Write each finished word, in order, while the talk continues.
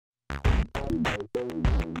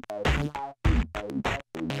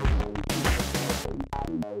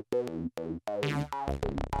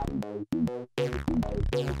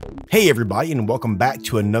Hey everybody, and welcome back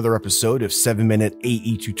to another episode of 7-Minute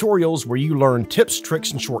AE Tutorials, where you learn tips,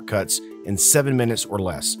 tricks, and shortcuts in 7 minutes or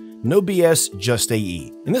less. No BS, just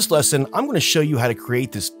AE. In this lesson, I'm going to show you how to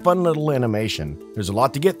create this fun little animation. There's a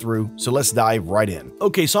lot to get through, so let's dive right in.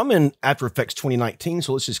 Okay, so I'm in After Effects 2019,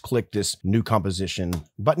 so let's just click this New Composition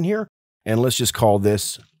button here, and let's just call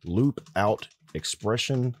this loopOut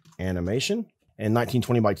Expression Animation. And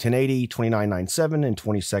 1920 by 1080, 2997, and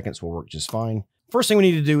 20 seconds will work just fine. First thing we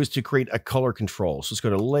need to do is to create a color control. So let's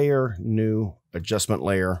go to Layer, New, Adjustment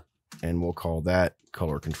Layer, and we'll call that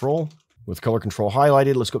Color Control. With Color Control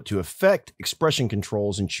highlighted, let's go up to Effect, Expression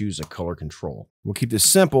Controls, and choose a color control. We'll keep this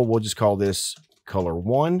simple. We'll just call this Color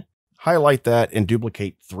 1. Highlight that and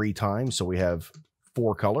duplicate 3 times so we have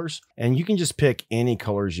 4 colors. And you can just pick any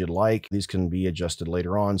colors you'd like. These can be adjusted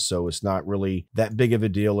later on, so it's not really that big of a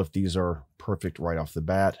deal if these are perfect right off the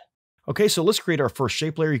bat. Okay, so let's create our first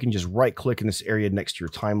shape layer. You can just right click in this area next to your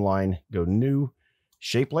timeline, go New,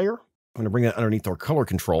 Shape Layer. I'm going to bring that underneath our color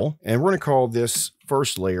control, and we're going to call this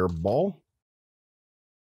first layer Ball.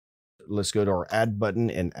 Let's go to our Add button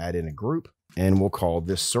and add in a group, and we'll call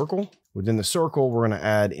this Circle. Within the circle, we're going to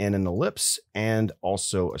add in an ellipse and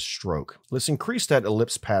also a stroke. Let's increase that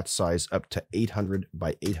ellipse path size up to 800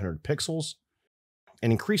 by 800 pixels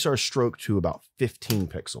and increase our stroke to about 15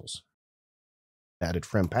 pixels. Added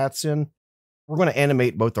frame paths in. We're going to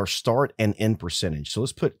animate both our start and end percentage. So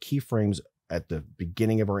let's put keyframes at the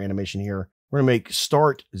beginning of our animation here. We're going to make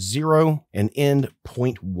start 0 and end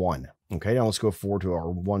 0.1. Okay, now let's go forward to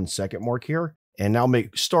our 1 second mark here. And now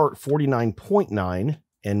make start 49.9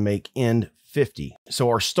 and make end 50. So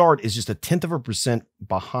our start is just 0.1%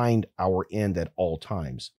 behind our end at all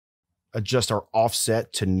times. Adjust our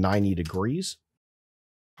offset to 90 degrees.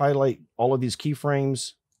 Highlight all of these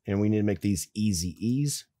keyframes. And we need to make these easy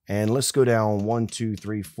ease. And let's go down 1, 2,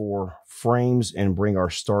 3, 4 frames and bring our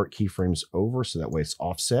start keyframes over so that way it's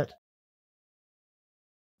offset.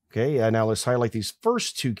 Okay, now let's highlight these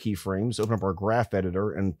first 2 keyframes, open up our graph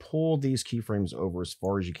editor and pull these keyframes over as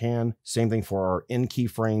far as you can. Same thing for our end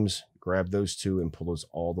keyframes. Grab those 2 and pull those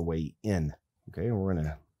all the way in. Okay, and we're going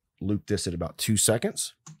to loop this at about 2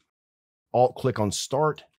 seconds. Alt click on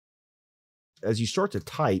Start. As you start to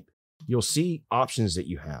type, you'll see options that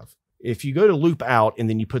you have. If you go to loop out and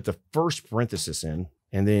then you put the first parenthesis in,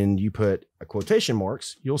 and then you put a quotation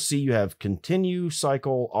marks, you'll see you have continue,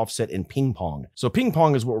 cycle, offset, and PingPong. So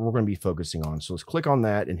PingPong is what we're going to be focusing on. So let's click on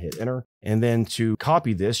that and hit enter. And then to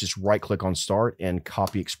copy this, just right click on start and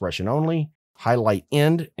copy expression only, highlight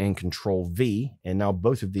end and control V. And now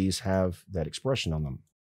both of these have that expression on them.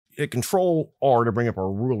 Hit Control R to bring up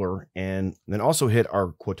our ruler, and then also hit our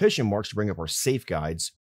quotation marks to bring up our safe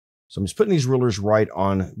guides. So I'm just putting these rulers right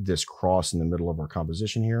on this cross in the middle of our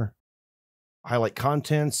composition here. Highlight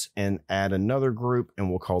contents and add another group, and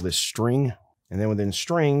we'll call this string. And then within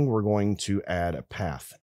string, we're going to add a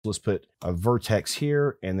path. Let's put a vertex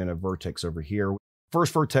here and then a vertex over here.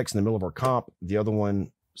 First vertex in the middle of our comp, the other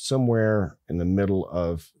one somewhere in the middle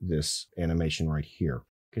of this animation right here.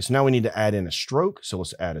 Okay, so now we need to add in a stroke. So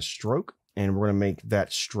let's add a stroke, and we're going to make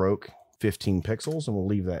that stroke 15 pixels, and we'll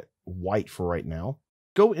leave that white for right now.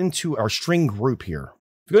 Go into our string group here.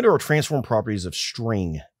 If you go to our transform properties of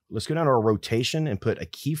string, let's go down to our rotation and put a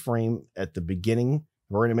keyframe at the beginning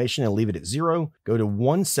of our animation and leave it at 0. Go to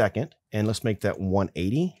 1 second and let's make that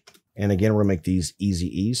 180. And again, we're gonna make these easy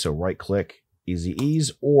ease. So right click, easy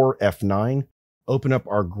ease, or F9. Open up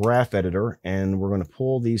our graph editor and we're going to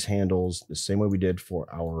pull these handles the same way we did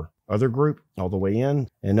for our other group all the way in.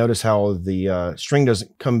 And notice how the string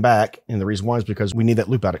doesn't come back. And the reason why is because we need that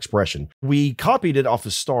loop out expression. We copied it off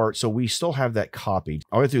the start, so we still have that copied.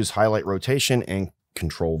 All we have to do is highlight rotation and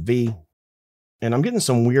Control V. And I'm getting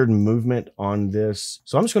some weird movement on this.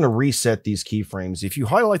 So I'm just going to reset these keyframes. If you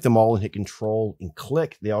highlight them all and hit Control and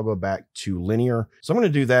click, they all go back to linear. So I'm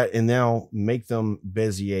going to do that and now make them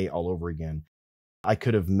Bezier all over again. I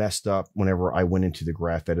could have messed up whenever I went into the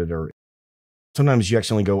graph editor. Sometimes you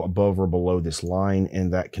accidentally go above or below this line,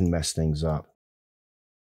 and that can mess things up.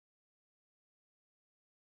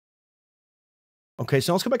 Okay,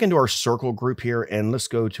 so let's go back into our circle group here, and let's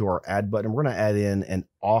go to our add button. We're going to add in an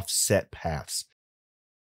offset paths.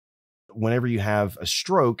 Whenever you have a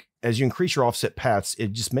stroke, as you increase your offset paths,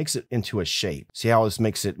 it just makes it into a shape. See how this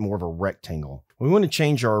makes it more of a rectangle? We want to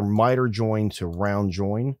change our miter join to round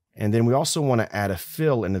join. And then we also want to add a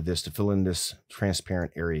fill into this to fill in this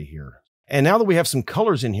transparent area here. And now that we have some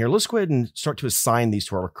colors in here, let's go ahead and start to assign these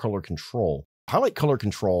to our color control. highlight color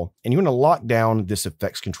control, and you want to lock down this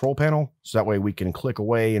effects control panel so that way we can click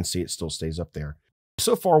away and see it still stays up there.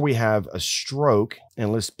 So far we have a stroke,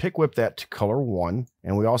 and let's pick whip that to color 1.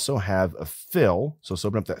 And we also have a fill. So let's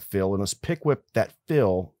open up that fill and let's pick whip that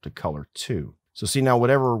fill to color 2. So see now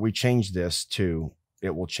whatever we change this to,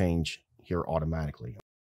 it will change here automatically.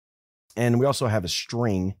 And we also have a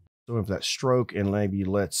string. So open up that stroke and maybe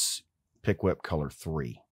let's pick whip color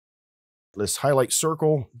 3. Let's highlight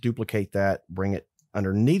circle, duplicate that, bring it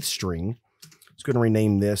underneath string. Let's go and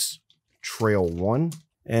rename this trail 1.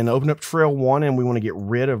 And open up trail 1, and we want to get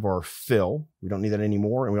rid of our fill. We don't need that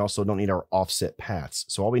anymore, and we also don't need our offset paths.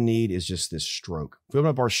 So all we need is just this stroke. If we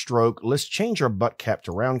open up our stroke, let's change our butt cap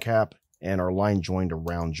to round cap and our line join to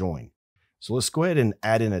round join. So let's go ahead and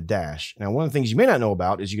add in a dash. Now, one of the things you may not know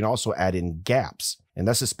about is you can also add in gaps, and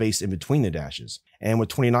that's the space in between the dashes. And with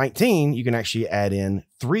 2019, you can actually add in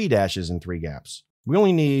 3 dashes and 3 gaps. We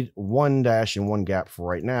only need 1 dash and 1 gap for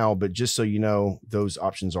right now, but just so you know, those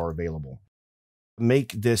options are available.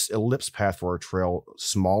 Make this ellipse path for our trail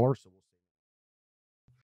smaller.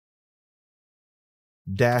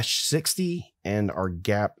 Dash 60 and our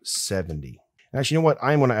gap 70. Actually, you know what?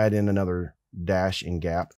 I'm going to add in another dash and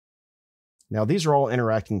gap. Now these are all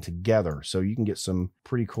interacting together, so you can get some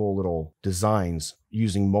pretty cool little designs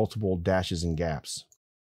using multiple dashes and gaps.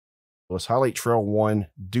 Let's highlight trail 1,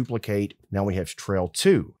 duplicate. Now we have trail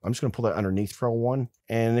 2. I'm just going to pull that underneath trail 1.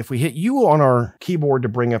 And if we hit U on our keyboard to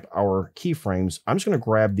bring up our keyframes, I'm just going to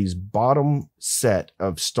grab these bottom set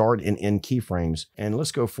of start and end keyframes. And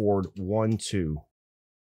let's go forward 1, 2.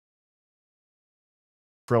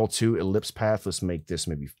 Trail 2 ellipse path. Let's make this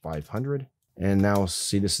maybe 500. And now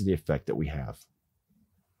see, this is the effect that we have.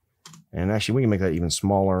 And actually we can make that even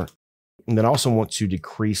smaller. And then I also want to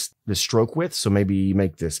decrease the stroke width. So maybe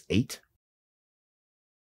make this 8.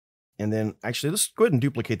 And then actually, let's go ahead and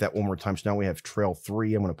duplicate that one more time. So now we have trail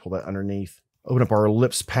 3. I'm going to pull that underneath. Open up our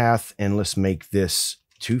ellipse path and let's make this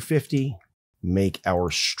 250. Make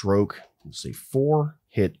our stroke, let's say 4.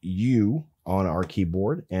 Hit U on our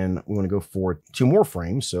keyboard. And we want to go for 2 more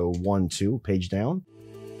frames. So 1, 2, page down.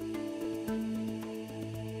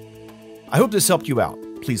 I hope this helped you out.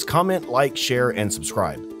 Please comment, like, share, and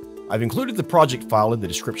subscribe. I've included the project file in the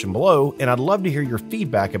description below, and I'd love to hear your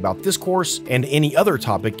feedback about this course and any other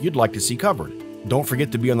topic you'd like to see covered. Don't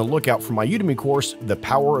forget to be on the lookout for my Udemy course, The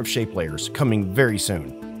Power of Shape Layers, coming very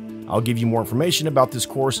soon. I'll give you more information about this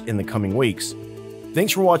course in the coming weeks.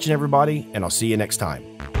 Thanks for watching, everybody, and I'll see you next time.